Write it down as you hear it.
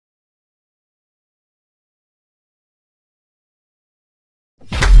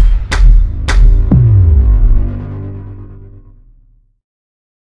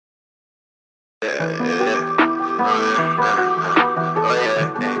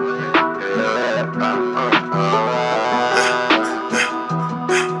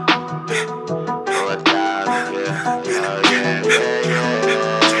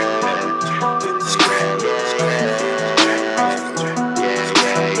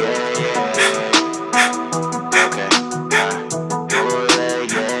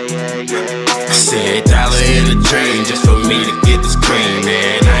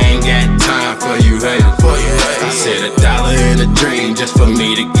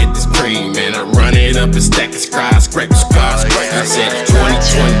it up and stack the skyscrapers. I said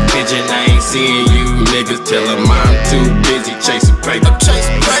 2020 vision, I ain't seeing you niggas. Tell them I'm too busy chasing paper.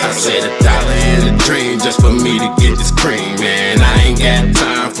 I said $1 in a dream just for me to get this cream, man. I ain't got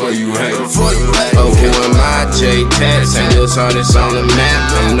time for you haters. Oh, who am I? Tatts, and this artist on the map.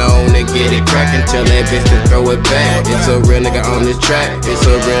 I'm known to get it crackin', tell that bitch to throw it back. It's a real nigga on this track. It's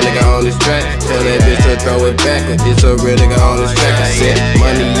a real nigga on this track. Tell that bitch to throw it back. It's a real nigga on this track. I said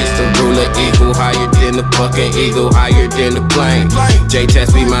money is the ruler, equal, higher than the fucking eagle, higher than the plane.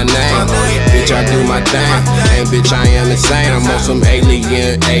 Tatts be my name. Bitch, I do my thing. And bitch, I am insane. I'm on some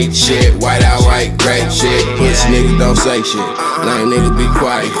alien 8 shit, white out, white, gray shit. Pussy niggas don't say shit. Lame niggas be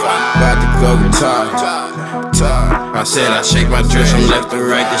quiet. About to go retard. I said I shake my dress from left to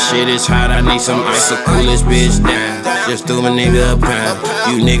right. The shit is hot, I need some ice to cool this bitch down. Just threw my nigga a pound.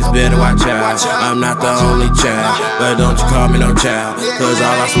 You niggas better watch out. I'm not the only child, but don't you call me no child, cause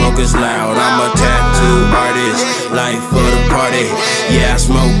all I smoke is loud. I'm a tattoo artist, life for the party. Yeah, I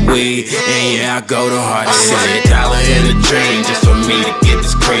smoke weed, and yeah, I go to hardest. I said $1 in a dream just for me to get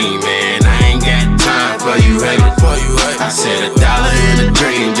this cream, man. I ain't got time for you haters. I said $1 in a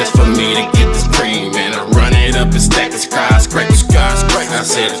dream just for me to get this cream, man. I'm running up and stack the skyscrapers. I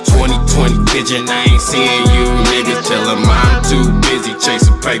said it's 2020 vision, I ain't seeing you niggas. Tell them I'm too busy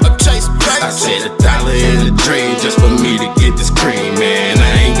chasing paper. I said $1 in a dream just for me to get this cream, man. I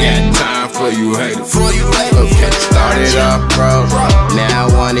ain't got time for you haters. Okay, started off bro, now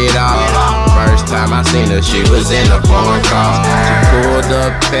I want it all. First time I seen her, she was in a foreign car. She pulled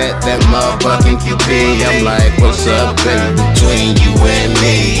up at that motherfucking QP. I'm like, what's up, baby, between you and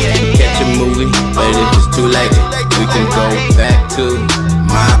me? Catch a movie, but if it's too late, we can go back to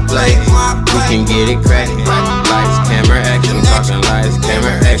my place. We can get it crackin'. Lights, camera, action. Talking lights,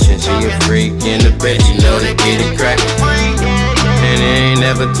 camera, action. She a freak in the bed, you know to get it crackin'. And it ain't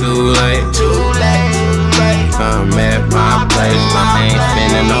never too late. Come at my place, I ain't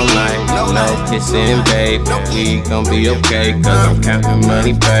spending no night. No kissing, babe. We gon' be okay, cause I'm counting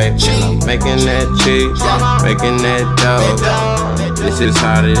money, babe. I'm making that cheese, making that dough. This is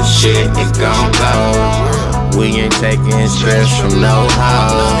how this shit is gon' go. We ain't taking stress from no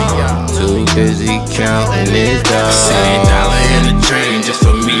hoe. Too busy counting this dough. Say $1 in a dream just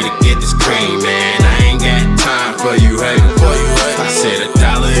for me to get this cream, man. I ain't got time for you haters. I said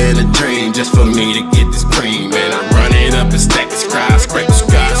 $1 in a dream just for me to get this cream, man. I'm running up and stack the skyscrapers.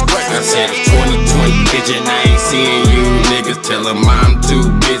 I said it's 2020 vision, I ain't seeing you niggas. Tell them I'm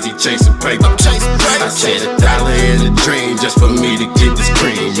too busy chasing paper. I said $1 in a dream just for me to get this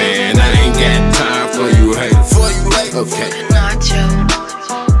cream, man. I ain't got time for you haters. Okay.